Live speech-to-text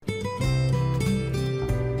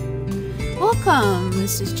Welcome,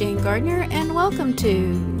 this is Jane Gardner, and welcome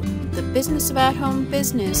to the Business of At-Home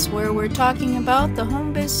Business, where we're talking about the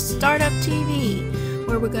Home Biz Startup TV,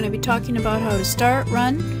 where we're going to be talking about how to start,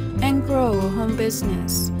 run, and grow a home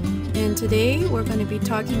business. And today we're going to be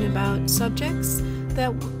talking about subjects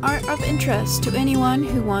that are of interest to anyone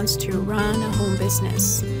who wants to run a home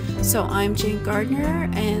business. So I'm Jane Gardner,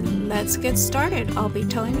 and let's get started. I'll be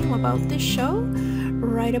telling you about this show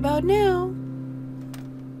right about now.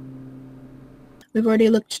 We've already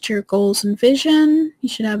looked at your goals and vision. You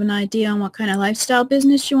should have an idea on what kind of lifestyle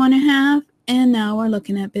business you want to have. And now we're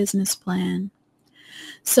looking at business plan.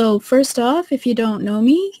 So first off, if you don't know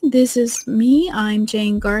me, this is me. I'm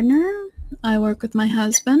Jane Gardner. I work with my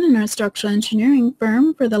husband in our structural engineering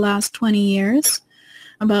firm for the last 20 years.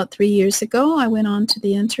 About 3 years ago, I went onto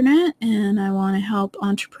the internet and I want to help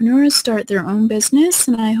entrepreneurs start their own business,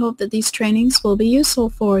 and I hope that these trainings will be useful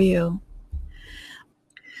for you.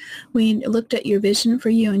 We looked at your vision for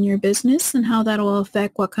you and your business and how that will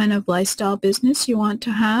affect what kind of lifestyle business you want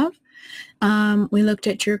to have. We looked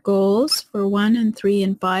at your goals for 1 and 3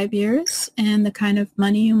 and 5 years and the kind of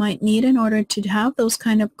money you might need in order to have those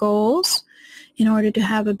kind of goals in order to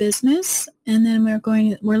have a business. And then we're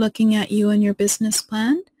looking at you and your business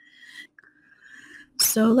plan.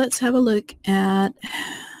 So let's have a look at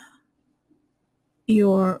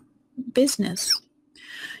your business.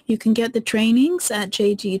 You can get the trainings at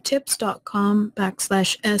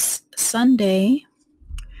jgtips.com/ssunday.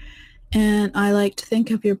 And I like to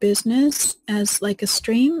think of your business as like a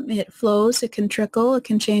stream. It flows, it can trickle, it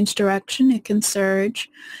can change direction, it can surge,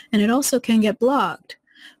 and it also can get blocked,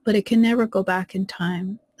 but it can never go back in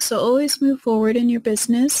time. So always move forward in your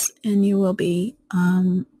business and you will be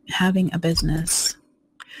having a business.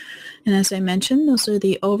 And as I mentioned, those are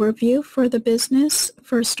the overview for the business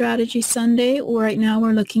for Strategy Sunday. Right now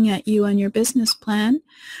we're looking at you and your business plan.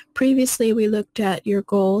 Previously we looked at your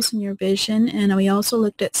goals and your vision, and we also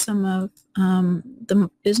looked at some of the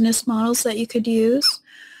business models that you could use.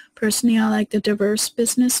 Personally, I like the diverse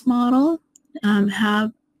business model.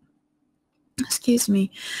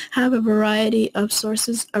 Have a variety of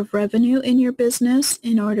sources of revenue in your business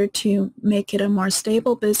in order to make it a more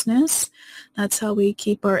stable business. That's how we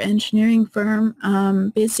keep our engineering firm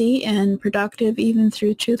busy and productive even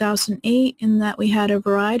through 2008, in that we had a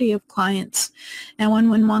variety of clients. And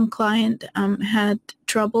when one client had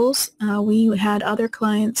troubles, we had other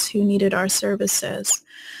clients who needed our services.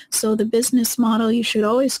 So the business model you should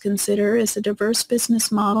always consider is a diverse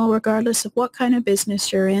business model, regardless of what kind of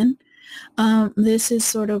business you're in. This is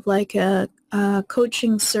sort of like a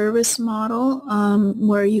coaching service model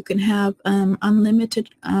where you can have unlimited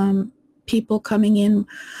people coming in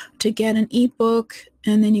to get an ebook,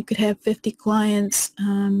 and then you could have 50 clients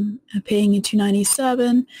paying you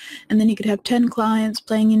 $297, and then you could have 10 clients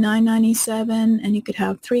paying you $997, and you could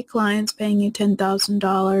have 3 clients paying you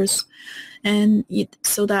 $10,000. And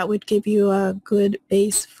so that would give you a good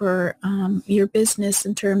base for your business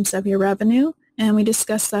in terms of your revenue. And we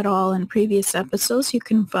discussed that all in previous episodes you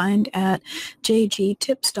can find at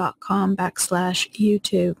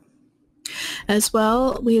jgtips.com/YouTube. As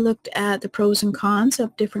well, we looked at the pros and cons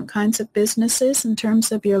of different kinds of businesses in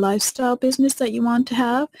terms of your lifestyle business that you want to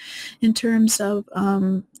have, in terms of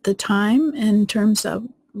the time, in terms of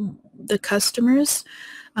the customers.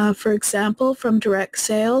 For example, from direct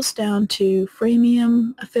sales down to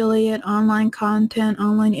freemium, affiliate, online content,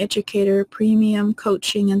 online educator, premium,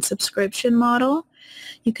 coaching, and subscription model.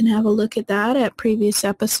 You can have a look at that at previous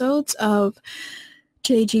episodes of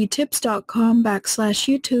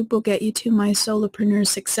jgtips.com/YouTube will get you to my Solopreneur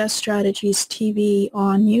Success Strategies TV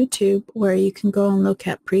on YouTube, where you can go and look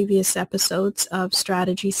at previous episodes of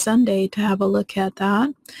Strategy Sunday to have a look at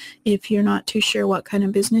that. If you're not too sure what kind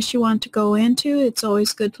of business you want to go into, it's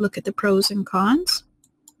always good to look at the pros and cons.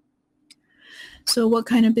 So what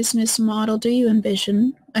kind of business model do you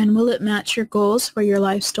envision, and will it match your goals for your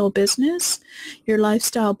lifestyle business? Your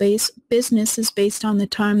lifestyle-based business is based on the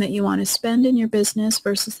time that you want to spend in your business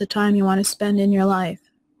versus the time you want to spend in your life.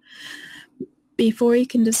 Before you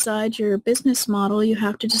can decide your business model, you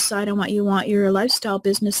have to decide on what you want your lifestyle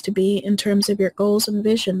business to be in terms of your goals and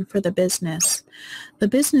vision for the business. The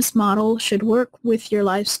business model should work with your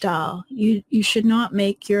lifestyle. You should not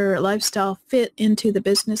make your lifestyle fit into the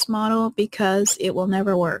business model, because it will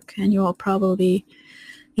never work and you will probably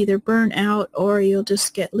either burn out or you'll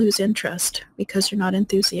just lose interest because you're not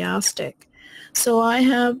enthusiastic. So I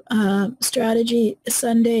have a Strategy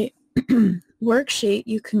Sunday worksheet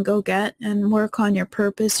you can go get and work on your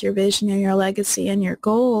purpose, your vision, and your legacy and your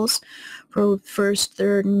goals for first,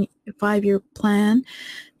 third, and 5-year plan.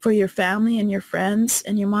 for your family and your friends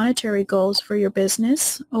and your monetary goals for your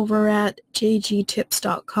business over at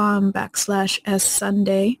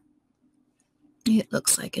jgtips.com/ssunday. It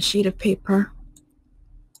looks like a sheet of paper.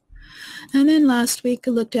 And then last week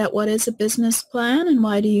I looked at what is a business plan and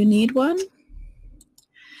why do you need one.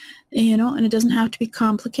 And it doesn't have to be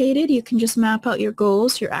complicated. You can just map out your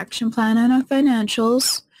goals, your action plan, and your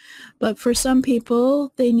financials. But for some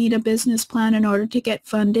people, they need a business plan in order to get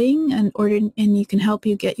funding and you can help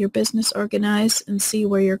you get your business organized and see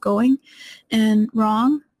where you're going and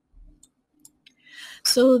wrong.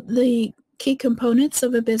 So the key components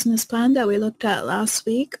of a business plan that we looked at last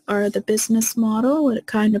week are the business model. What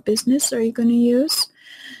kind of business are you going to use?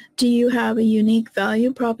 Do you have a unique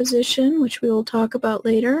value proposition, which we will talk about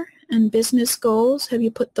later? And business goals, have you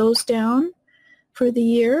put those down for the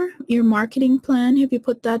year? Your marketing plan, have you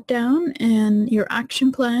put that down? And your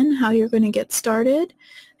action plan, how you're going to get started,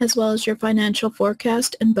 as well as your financial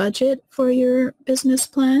forecast and budget for your business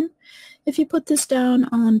plan. If you put this down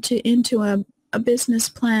into a business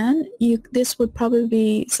plan, this would probably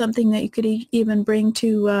be something that you could even bring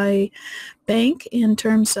to a bank in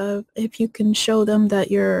terms of if you can show them that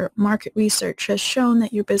your market research has shown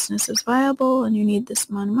that your business is viable and you need this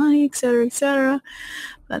amount of money, etc., etc.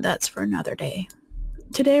 But that's for another day.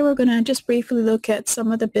 Today we're going to just briefly look at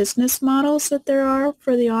some of the business models that there are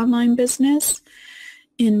for the online business.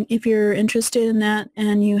 And if you're interested in that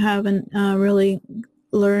and you haven't really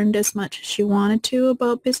learned as much as you wanted to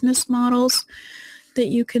about business models that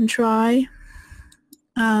you can try.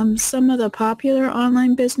 Some of the popular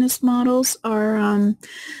online business models are an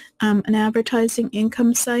advertising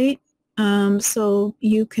income site. So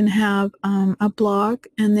you can have a blog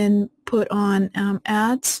and then put on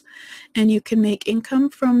ads, and you can make income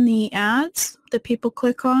from the ads that people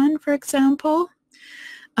click on, for example.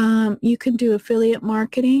 You can do affiliate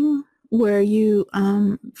marketing where you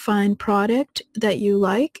find product that you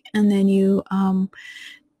like and then you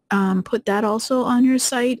put that also on your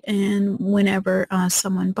site, and whenever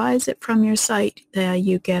someone buys it from your site,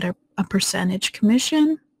 you get a percentage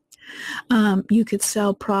commission. You could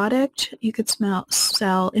sell product, you could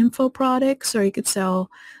sell info products, or you could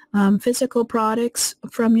sell physical products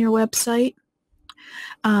from your website.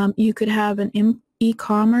 You could have an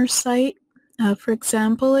e-commerce site. For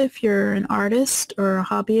example, if you're an artist or a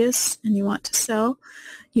hobbyist and you want to sell,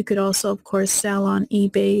 you could also, of course, sell on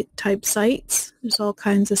eBay type sites. There's all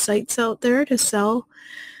kinds of sites out there to sell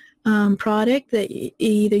product that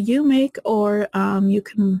either you make or you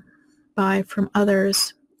can buy from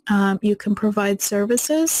others. You can provide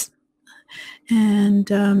services, and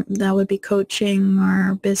that would be coaching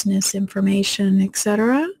or business information,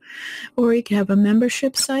 etc. Or you can have a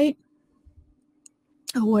membership site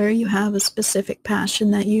where you have a specific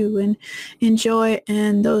passion that you enjoy,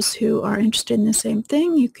 and those who are interested in the same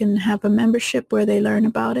thing, you can have a membership where they learn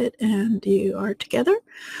about it and you are together.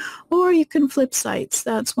 Or you can flip sites.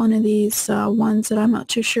 That's one of these ones that I'm not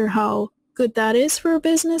too sure how good that is for a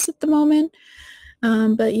business at the moment.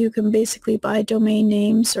 But you can basically buy domain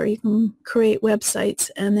names, or you can create websites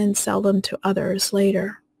and then sell them to others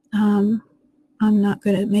later. I'm not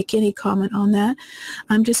going to make any comment on that.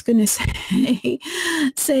 I'm just going to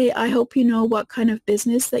say I hope you know what kind of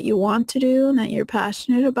business that you want to do and that you're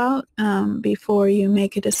passionate about before you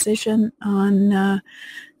make a decision on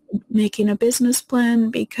making a business plan,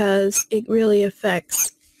 because it really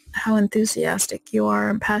affects how enthusiastic you are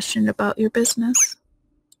and passionate about your business.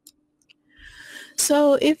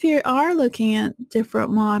 So if you are looking at different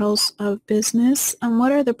models of business,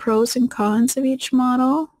 what are the pros and cons of each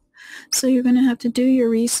model? So you're going to have to do your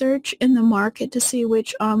research in the market to see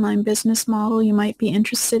which online business model you might be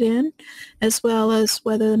interested in, as well as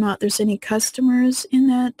whether or not there's any customers in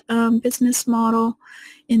that business model.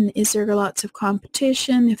 Is there lots of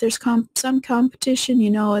competition? If there's some competition, you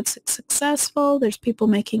know it's successful. There's people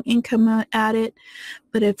making income at it.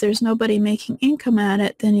 But if there's nobody making income at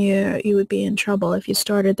it, then you would be in trouble if you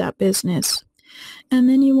started that business. And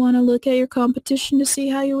then you want to look at your competition to see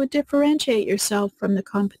how you would differentiate yourself from the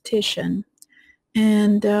competition.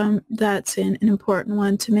 And that's an important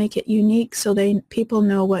one to make it unique, so people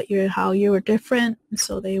know how you are different,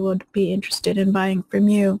 so they would be interested in buying from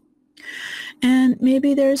you. And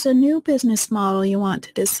maybe there's a new business model you want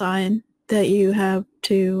to design that you have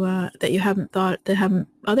to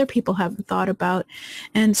other people haven't thought about,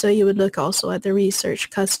 and so you would look also at the research,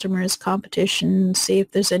 customers, competition, see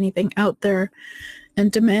if there's anything out there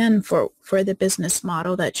and demand for the business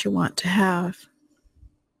model that you want to have.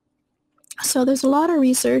 So there's a lot of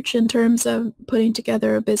research in terms of putting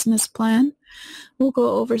together a business plan. We'll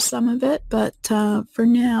go over some of it, but for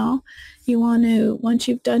now, you want to, once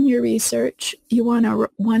you've done your research, you want a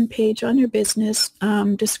one page on your business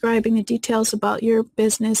describing the details about your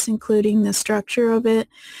business, including the structure of it,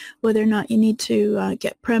 whether or not you need to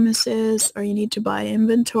get premises or you need to buy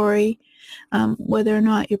inventory, whether or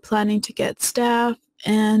not you're planning to get staff,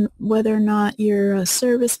 and whether or not you're a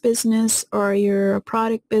service business or you're a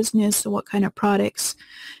product business, and what kind of products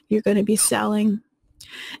you're going to be selling.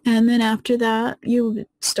 And then after that, you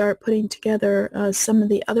start putting together some of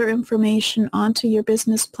the other information onto your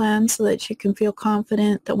business plan so that you can feel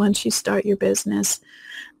confident that once you start your business,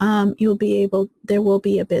 there will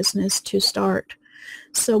be a business to start.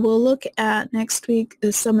 So we'll look at next week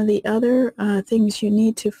some of the other things you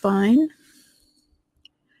need to find.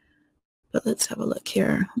 But let's have a look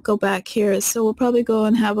here. Go back here. So we'll probably go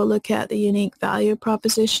and have a look at the unique value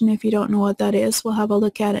proposition. If you don't know what that is, we'll have a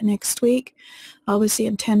look at it next week. Obviously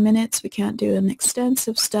in 10 minutes, we can't do an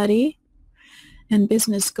extensive study. And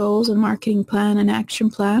business goals and marketing plan and action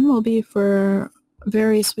plan will be for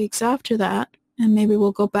various weeks after that. And maybe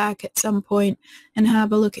we'll go back at some point and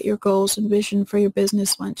have a look at your goals and vision for your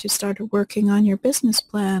business once you started working on your business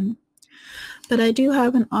plan. But I do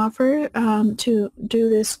have an offer to do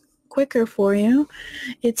this quicker for you.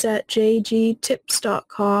 It's at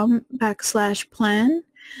jgtips.com/plan.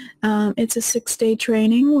 It's a 6-day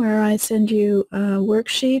training where I send you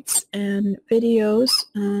worksheets and videos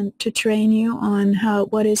to train you on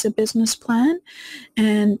what is a business plan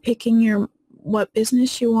and picking what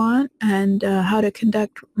business you want and how to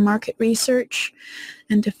conduct market research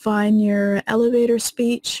and define your elevator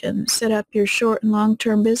speech and set up your short and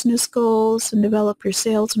long-term business goals and develop your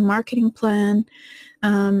sales and marketing plan.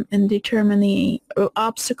 And determine the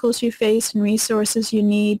obstacles you face and resources you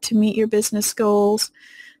need to meet your business goals,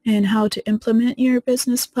 and how to implement your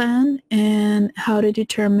business plan, and how to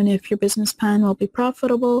determine if your business plan will be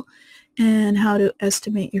profitable, and how to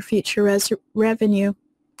estimate your future revenue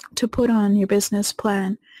to put on your business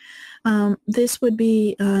plan. This would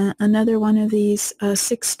be another one of these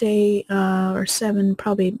 6-day or 7,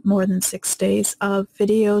 probably more than 6 days of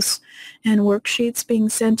videos and worksheets being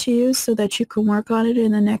sent to you so that you can work on it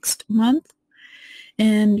in the next month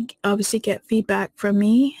and obviously get feedback from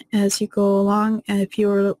me as you go along. And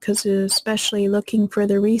because especially looking for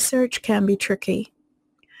the research can be tricky.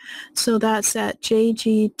 So that's at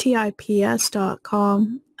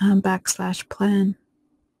jgtips.com/plan.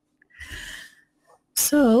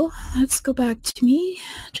 So let's go back to me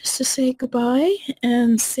just to say goodbye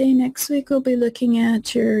and say next week we'll be looking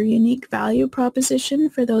at your unique value proposition.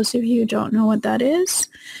 For those of you who don't know what that is,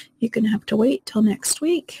 you're going to have to wait till next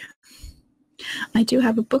week. I do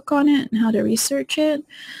have a book on it and how to research it.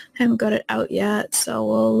 I haven't got it out yet, so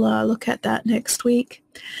we'll look at that next week.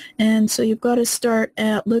 And so you've got to start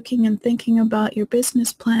at looking and thinking about your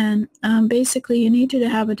business plan. Basically, you need to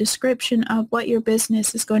have a description of what your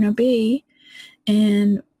business is going to be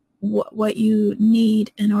and what you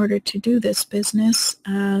need in order to do this business.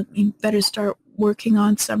 You better start working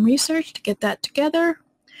on some research to get that together.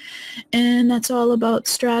 And that's all about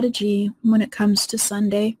strategy when it comes to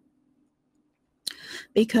Sunday,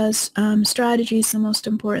 because strategy is the most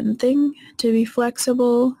important thing, to be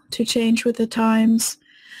flexible, to change with the times.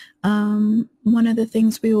 One of the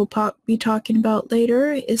things we will be talking about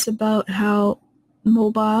later is about how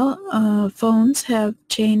mobile phones have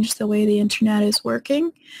changed the way the internet is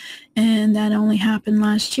working, and that only happened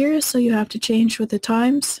last year, so you have to change with the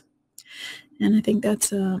times. And I think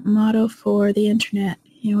that's a motto for the internet,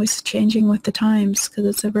 it's changing with the times, because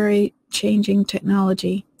it's a very changing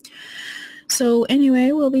technology. So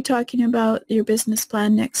anyway, we'll be talking about your business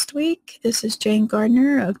plan next week. This is Jane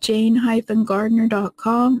Gardner of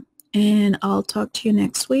jane-gardner.com, and I'll talk to you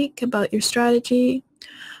next week about your strategy.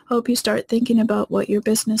 Hope you start thinking about what your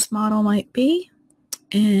business model might be,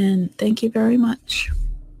 and thank you very much.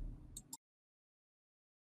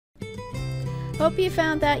 Hope you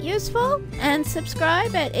found that useful, and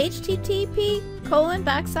subscribe at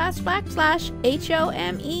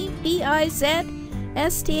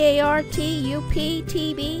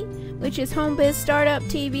http://homebizstartuptv, which is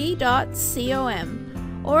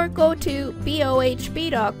homebizstartuptv.com, or go to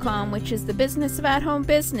bohb.com, which is the Business of At Home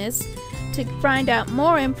Business, to find out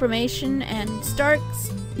more information and start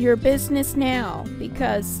your business now,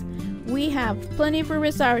 because we have plenty of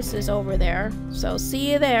resources over there. So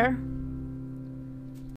see you there.